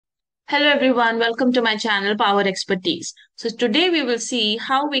Hello everyone, welcome to my channel Power Expertise. So today we will see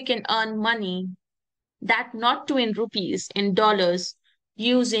how we can earn money that not to in rupees, in dollars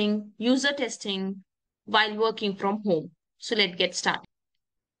using user testing while working from home. So let's get started.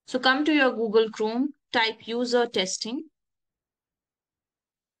 So come to your Google Chrome, type user testing.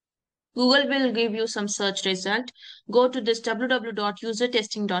 Google will give you some search result. Go to this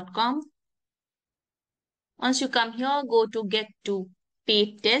www.usertesting.com. Once you come here, go to get to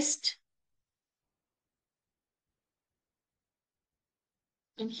pay test.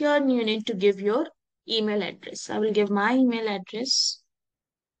 And here you need to give your email address. I will give my email address.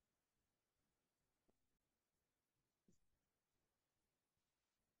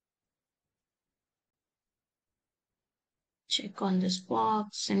 Check on this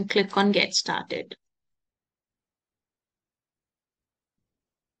box and click on get started.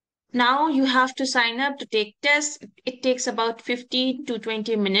 Now you have to sign up to take tests. It takes about 15 to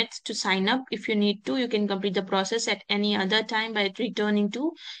 20 minutes to sign up. If you need to, you can complete the process at any other time by returning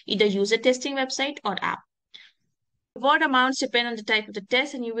to either user testing website or app. Reward amounts depend on the type of the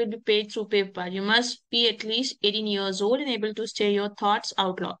test and you will be paid through PayPal. You must be at least 18 years old and able to say your thoughts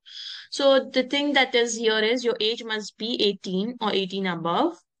out loud. So the thing that is here is your age must be 18 or 18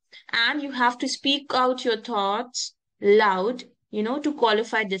 above, and you have to speak out your thoughts loud, to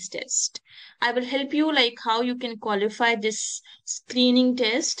qualify this test. I will help you like how you can qualify this screening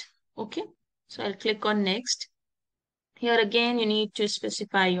test. Okay. So I'll click on next. Here again, you need to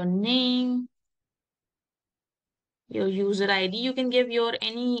specify your name, your user ID. You can give your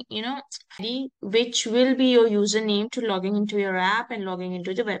any, ID, which will be your username to logging into your app and logging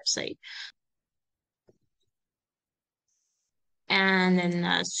into the website. And then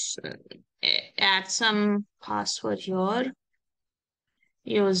add some password here,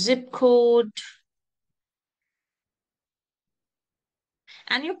 your zip code,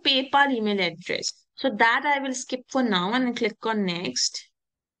 and your PayPal email address. So that I will skip for now and click on next.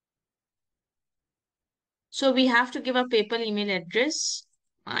 So we have to give a PayPal email address.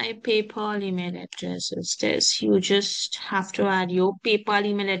 My PayPal email address is this. You just have to add your PayPal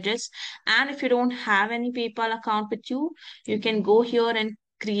email address. And if you don't have any PayPal account with you, you can go here and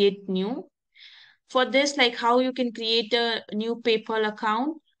create new. For this, like how you can create a new PayPal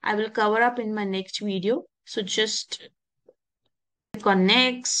account, I will cover up in my next video. So just click on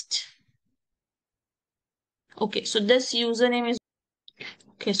next. Okay, so this username is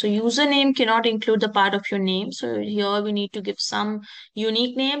okay. So username cannot include the part of your name. So here we need to give some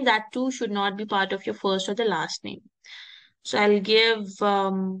unique name that too should not be part of your first or the last name. So I'll give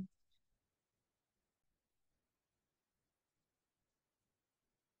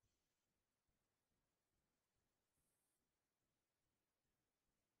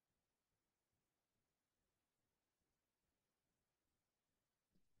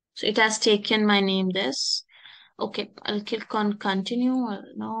so it has taken my name this. Okay, I'll click on continue.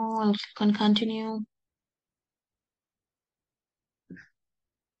 No, I'll click on continue.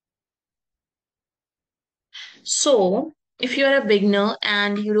 So, if you're a beginner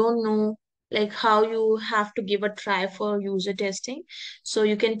and you don't know like how you have to give a try for user testing, so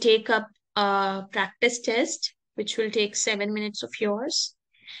you can take up a practice test, which will take 7 minutes of yours,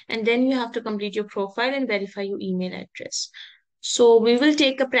 and then you have to complete your profile and verify your email address. So we will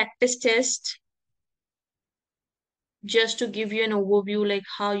take a practice test just to give you an overview like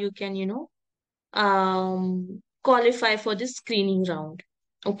how you can, qualify for this screening round.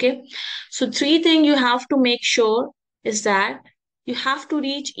 Okay. So three things you have to make sure is that you have to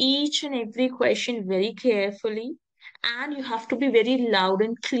read each and every question very carefully and you have to be very loud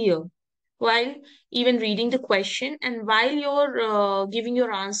and clear while even reading the question and while you're giving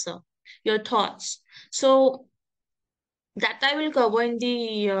your answer, your thoughts. So that I will cover in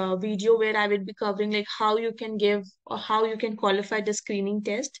the video where I will be covering like how you can give or how you can qualify the screening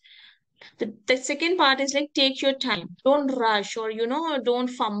test. The second part is like take your time. Don't rush or don't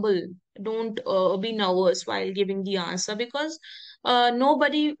fumble. Don't be nervous while giving the answer because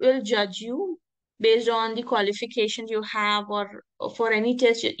nobody will judge you based on the qualifications you have or for any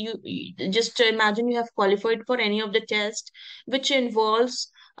test. You just imagine you have qualified for any of the test which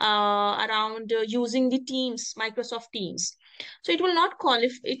involves around using the Teams, Microsoft Teams. So it will not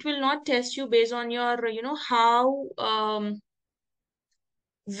qualify. It will not test you based on your how well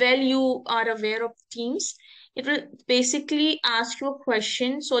you are aware of Teams. It will basically ask you a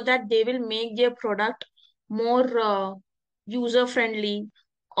question so that they will make their product more user friendly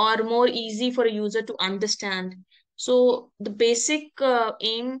or more easy for a user to understand. So the basic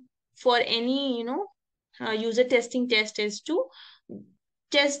aim for any user testing test is to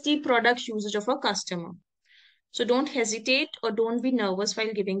test the product usage of a customer. So don't hesitate or don't be nervous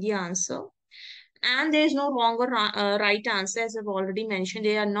while giving the answer. And there is no wrong or right answer, as I've already mentioned.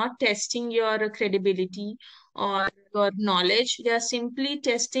 They are not testing your credibility or your knowledge. They are simply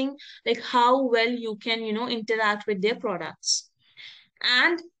testing like how well you can, interact with their products.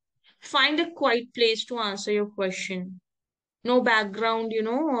 And find a quiet place to answer your question. No background,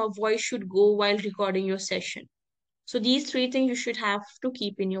 voice should go while recording your session. So these three things you should have to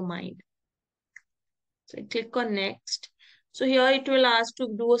keep in your mind. So I click on next. So here it will ask to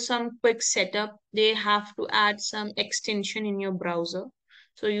do some quick setup. They have to add some extension in your browser.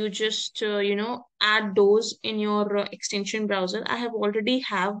 So you just, add those in your extension browser. I have already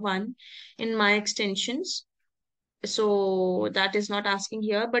have one in my extensions. So that is not asking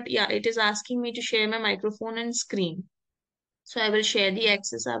here, but yeah, it is asking me to share my microphone and screen. So I will share the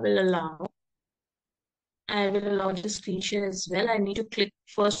access. I will allow the screen share as well. I need to click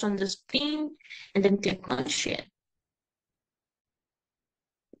first on the screen and then click on share.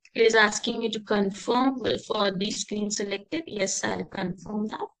 It is asking me to confirm for the screen selected. Yes, I'll confirm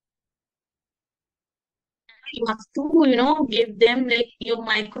that. You have to, give them like your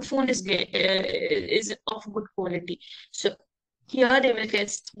microphone is of good quality. So here they will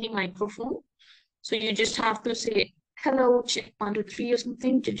test the microphone. So you just have to say hello, check 1, 2, 3 or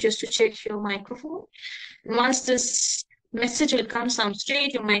something just to check your microphone. And once this message will come sound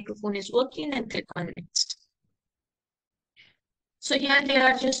straight, your microphone is working, and click on next. So here they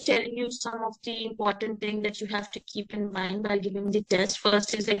are just telling you some of the important things that you have to keep in mind while giving the test.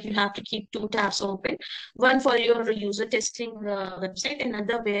 First is that you have to keep 2 tabs open, one for your user testing website,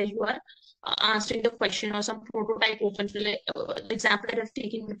 another where you are answering the question or some prototype open. Like, the example that I've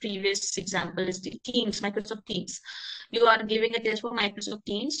taken in the previous example is the Teams, Microsoft Teams. You are giving a test for Microsoft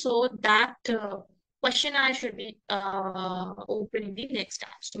Teams, so that question I should be open in the next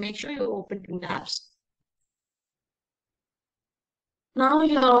tabs. So make sure you open 2 tabs. Now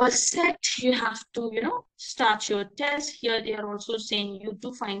you're all set. You have to, start your test. Here they are also saying you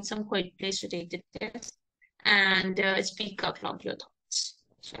to find some quiet place to take the test and speak out loud your thoughts.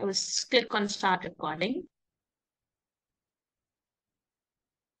 So I will click on start recording.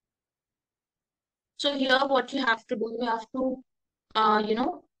 So here what you have to do, you have to,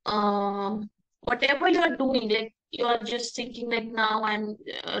 whatever you're doing, like you're just thinking like now I'm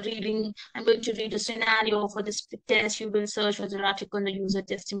going to read a scenario for this test. You will search for the article on the user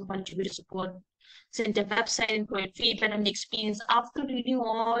testing contributor support center website and provide feedback on the experience. After reading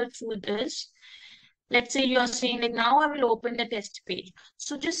all through this, let's say you're saying like now I will open the test page.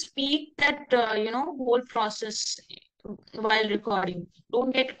 So just speak that, whole process while recording.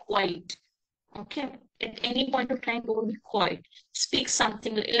 Don't get quiet. Okay. At any point of time, don't be quiet. Speak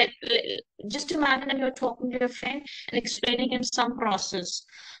something just imagine that you're talking to your friend and explaining him some process.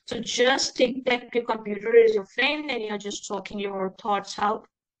 So just think that your computer is your friend and you're just talking your thoughts out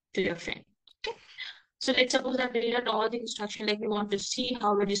to your friend. Okay. So let's suppose I've deleted all the instruction, like we want to see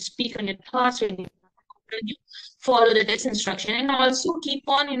how will you speak on your thoughts when you follow the test instruction, and also keep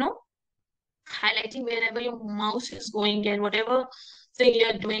on, highlighting wherever your mouse is going and whatever thing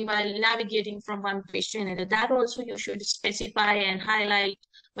you're doing while navigating from one page to another. That also you should specify and highlight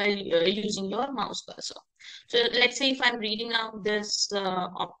while you're using your mouse cursor. So let's say if I'm reading out this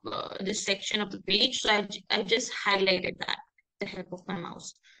section of the page, so I just highlighted that with the help of my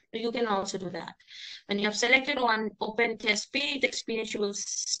mouse. So you can also do that. When you have selected one open test page, the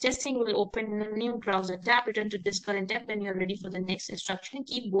experience testing will open in a new browser tab. Return to this current tab when you're ready for the next instruction.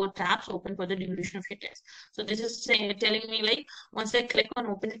 Keep both tabs open for the duration of your test. So this is telling me like once I click on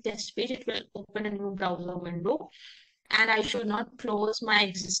open the test page, it will open a new browser window. And I should not close my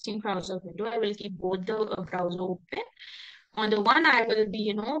existing browser window. I will keep both the browser open. On the one, I will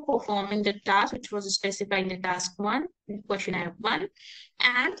be, performing the task which was specified in the task 1, in question I have 1.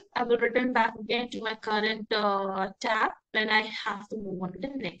 And I will return back again to my current tab when I have to move on to the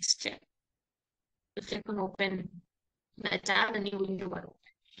next step. So click on open the tab and new window will open.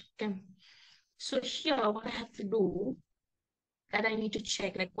 Okay. So here, what I have to do, that I need to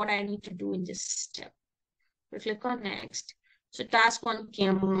check, like what I need to do in this step. So click on next. So task 1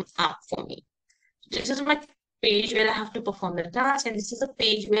 came up for me. This is my page where I have to perform the task, and this is a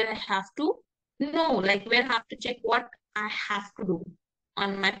page where I have to know, like where I have to check what I have to do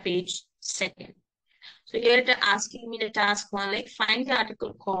on my page 2nd. So here it is asking me the task 1, like find the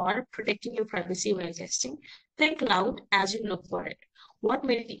article called Protecting Your Privacy While Testing. Think loud as you look for it. What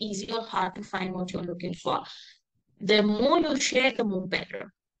made it easy or hard to find what you're looking for? The more you share, the more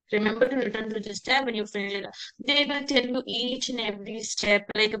better. Remember to return to this tab when you finish it. They will tell you each and every step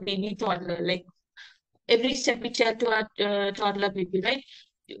like a baby toddler, like every step we tell to our toddler baby, right?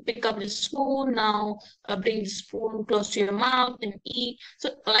 You pick up the spoon now, bring the spoon close to your mouth and eat. So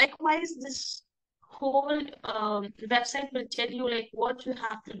likewise, this whole website will tell you like what you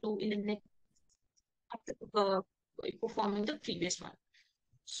have to do in the next after performing the previous one.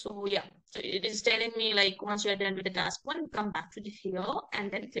 So yeah, so it is telling me like once you're done with the task one, come back to the here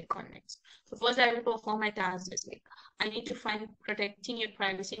and then click on next. So first I will perform my task this like I need to find protecting your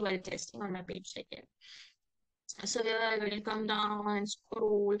privacy while testing on my page second. So here I will come down and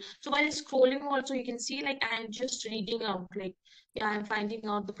scroll. So while scrolling also you can see like I'm just reading out like yeah I'm finding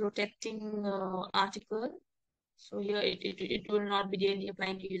out the protecting article. So here it will not be daily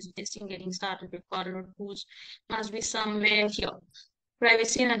applying to user testing getting started with coordinate tools must be somewhere here.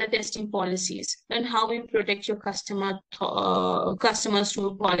 Privacy and other testing policies, and how we protect your customers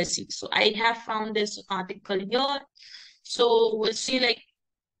through policies. So I have found this article here. So we'll see like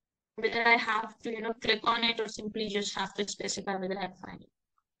whether I have to, click on it or simply just have to specify whether I find it.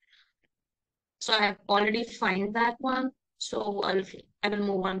 So I have already find that one. So I will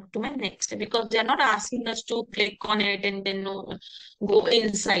move on to my next step because they're not asking us to click on it and then go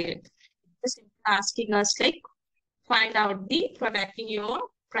inside it. They're simply asking us like find out the protecting your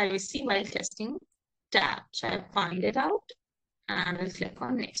privacy while testing tab. So I'll find it out and I'll click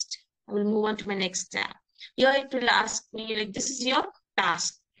on next. I will move on to my next tab. Here it will ask me like this is your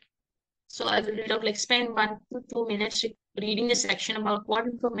task. So I will read out like spend 1 to 2 minutes reading a section about what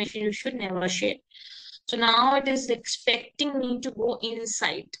information you should never share. So now it is expecting me to go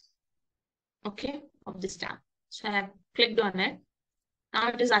inside, okay, of this tab. So I have clicked on it. Now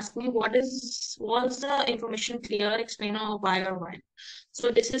it is asking me was the information clear, explain or why or why.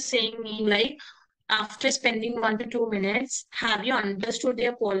 So this is saying me like after spending 1 to 2 minutes, have you understood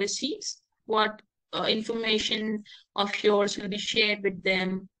their policies? What information of yours will be shared with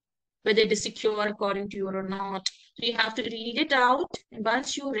them, whether it is secure according to you or not. So you have to read it out. And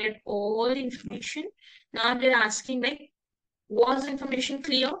once you read all the information, now they're asking like, was the information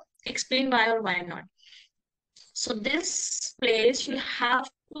clear? Explain why or why not. So this place you have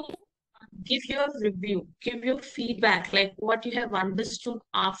to give your review, give your feedback, like what you have understood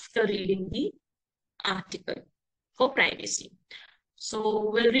after reading the article for privacy. So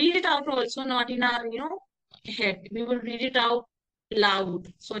we'll read it out also, not in our, head. We will read it out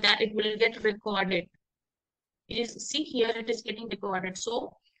loud so that it will get recorded. See here, it is getting recorded.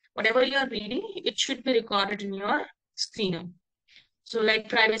 So whatever you are reading, it should be recorded in your screen. So like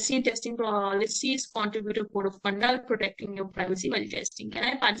privacy and testing policies contribute to code of conduct, protecting your privacy while testing. Can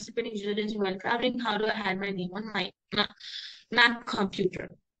I participate in user testing while traveling? How do I hide my name on my Mac computer?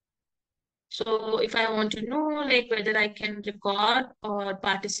 So if I want to know like whether I can record or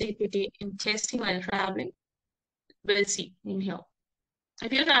participate in testing while traveling, we'll see in here.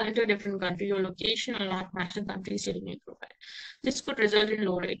 If you're traveling to a different country, your location or not match the country is in your profile. This could result in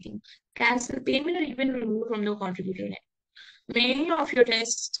low rating, cancel payment, or even remove from your contributor name. Many of your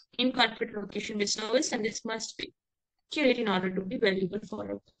tests in country location with service, and this must be accurate in order to be valuable for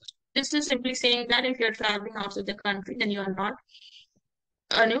you. This is simply saying that if you're traveling outside the country, then you are not,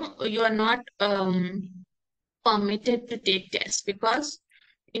 permitted to take tests because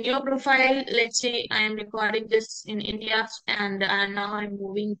in your profile, let's say I am recording this in India and now I'm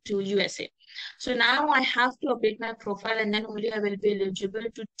moving to USA. So now I have to update my profile and then only I will be eligible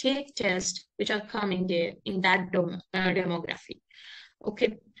to take tests which are coming there in that demographic.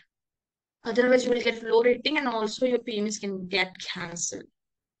 Okay. Otherwise, you will get low rating and also your payments can get cancelled.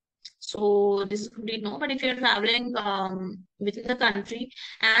 So this is complete no, but if you're traveling within the country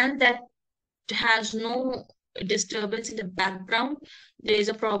and that has no disturbance in the background, there is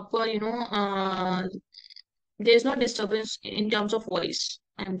a proper, there's no disturbance in terms of voice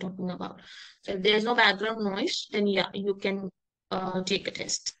I'm talking about. So if there's no background noise, then yeah, you can take a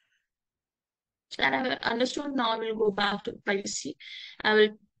test. So that I have understood. Now I will go back to privacy.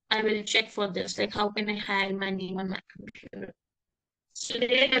 I will check for this, like how can I hide my name on my computer. So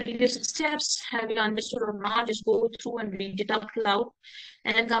there are various steps. Have you understood or not? Just go through and read it out loud,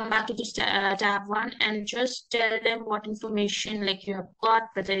 and then come back to this tab one and just tell them what information like you have got,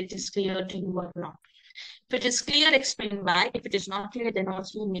 whether it is clear to you or not. If it is clear, explain why. If it is not clear, then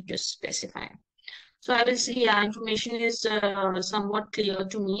also you need to specify. So I will say, yeah, information is somewhat clear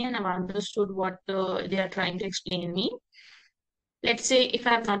to me, and I've understood what they are trying to explain me. Let's say if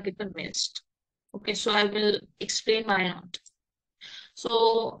I'm not convinced. Okay, so I will explain why not.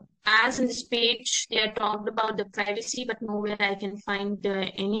 So as in this page, they are talked about the privacy, but nowhere I can find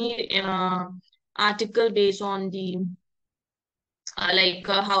any article based on the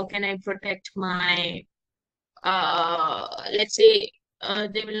how can I protect my let's say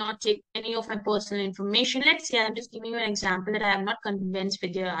they will not take any of my personal information. Let's say I'm just giving you an example that I am not convinced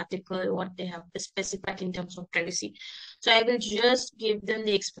with their article, what they have specified in terms of privacy. So I will just give them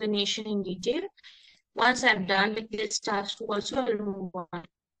the explanation in detail. Once I'm done with this task two also, I will move on.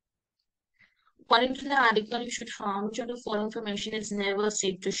 According to the article, you should find which of the following information is never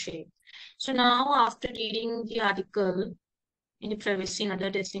safe to share. So now, after reading the article in the privacy and other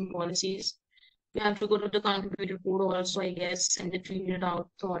testing policies, you have to go to the contributor code also, I guess, and then read it out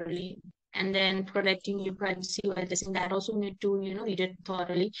thoroughly. And then protecting your privacy while testing, that also need to, read it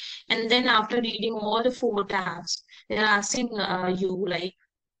thoroughly. And then after reading all the four tabs, they're asking you like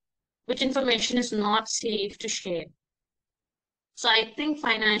which information is not safe to share. So I think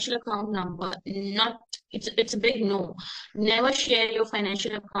financial account number, not it's a big no. Never share your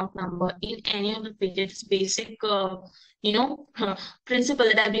financial account number in any of the pages. Basic,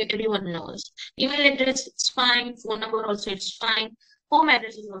 principle that everyone knows. Email address, it's fine. Phone number also, it's fine. Home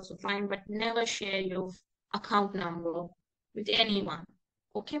address is also fine, but never share your account number with anyone.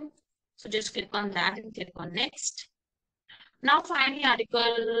 Okay. So just click on that and click on next. Now find the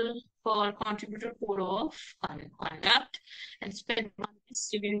article for contributor code of conduct and spend 1 minute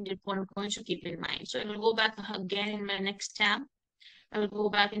reviewing the important points to keep in mind. So I will go back again in my next tab. I will go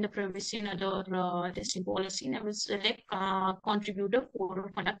back in the privacy and other testing policy, and I will select contributor code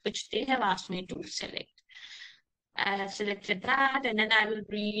of conduct, which they have asked me to select. I have selected that, and then I will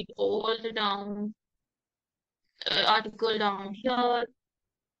read all the article down here.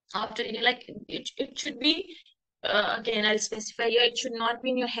 After, like, it should be again, I'll specify here, it should not be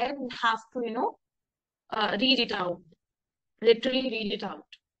in your head. You have to, read it out, literally read it out.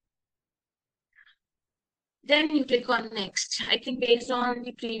 Then you click on next. I think based on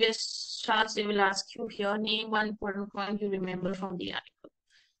the previous charts, they will ask you here, name one important point you remember from the article.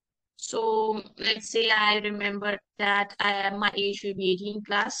 So let's say I remember that my age should be 18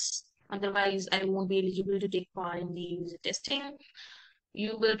 plus. Otherwise, I won't be eligible to take part in the user testing.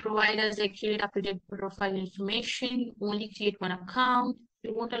 You will provide us accurate up-to-date profile information. You only create one account.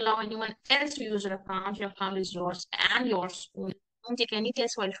 You won't allow anyone else to use your account. Your account is yours and yours only. Don't take any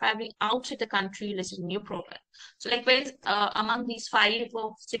tests while traveling outside the country listed in your profile. So likewise, among these 5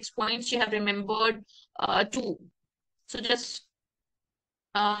 or 6 points, you have remembered 2. So just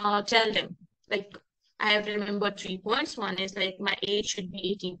tell them, like, I have remembered 3 points. One is like my age should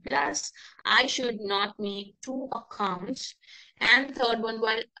be 18 plus. I should not make 2 accounts. And third one,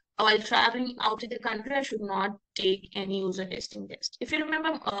 while traveling out of the country, I should not take any user testing test. If you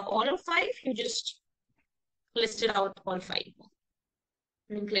remember all of 5, you just listed out all 5.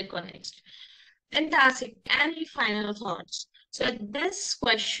 And click on next. Fantastic. Any final thoughts? So this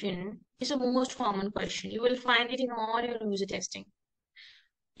question is the most common question. You will find it in all your user testing.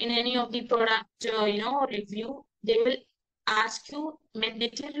 In any of the product, review, they will ask you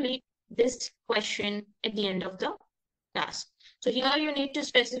mandatorily this question at the end of the task. So here you need to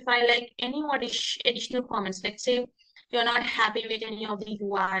specify like any additional comments. Let's say you're not happy with any of the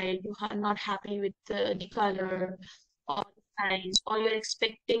UI, you are not happy with the color or the size, or you're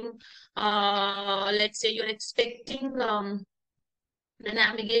expecting, let's say you're expecting the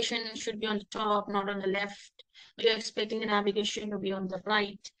navigation should be on the top, not on the left. You're expecting the navigation to be on the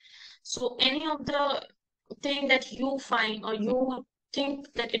right. So any of the thing that you find or you think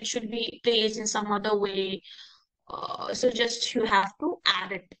that it should be placed in some other way, so just you have to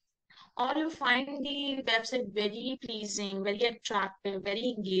add it. Or you find the website very pleasing, very attractive,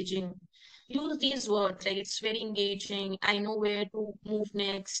 very engaging. Use these words like it's very engaging, I know where to move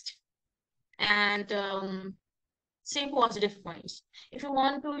next, and say positive points. If you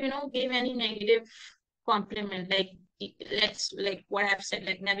want to, give any negative compliment, like what I've said,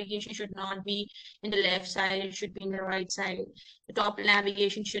 like navigation should not be in the left side, it should be in the right side. The top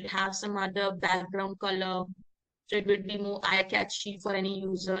navigation should have some other background color, so it would be more eye-catchy for any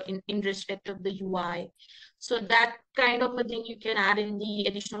user in respect of the UI. So that kind of a thing you can add in the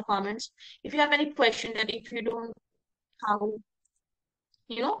additional comments. If you have any question that if you don't how,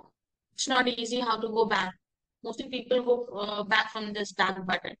 it's not easy how to go back. Mostly people go back from this back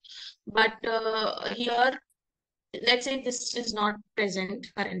button. But here, let's say this is not present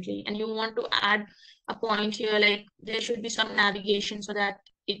currently, and you want to add a point here, like there should be some navigation so that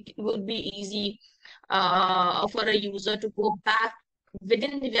it would be easy for a user to go back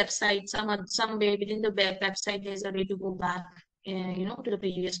within the website, some way within the website, there's a way to go back, to the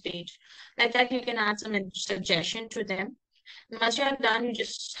previous page. Like that, you can add some suggestion to them. Once you have done, you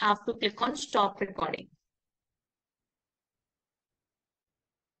just have to click on stop recording.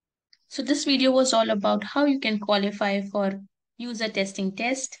 So this video was all about how you can qualify for user testing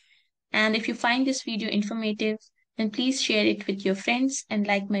test. And if you find this video informative, then please share it with your friends and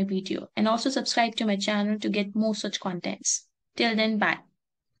like my video. And also subscribe to my channel to get more such contents. Till then, bye.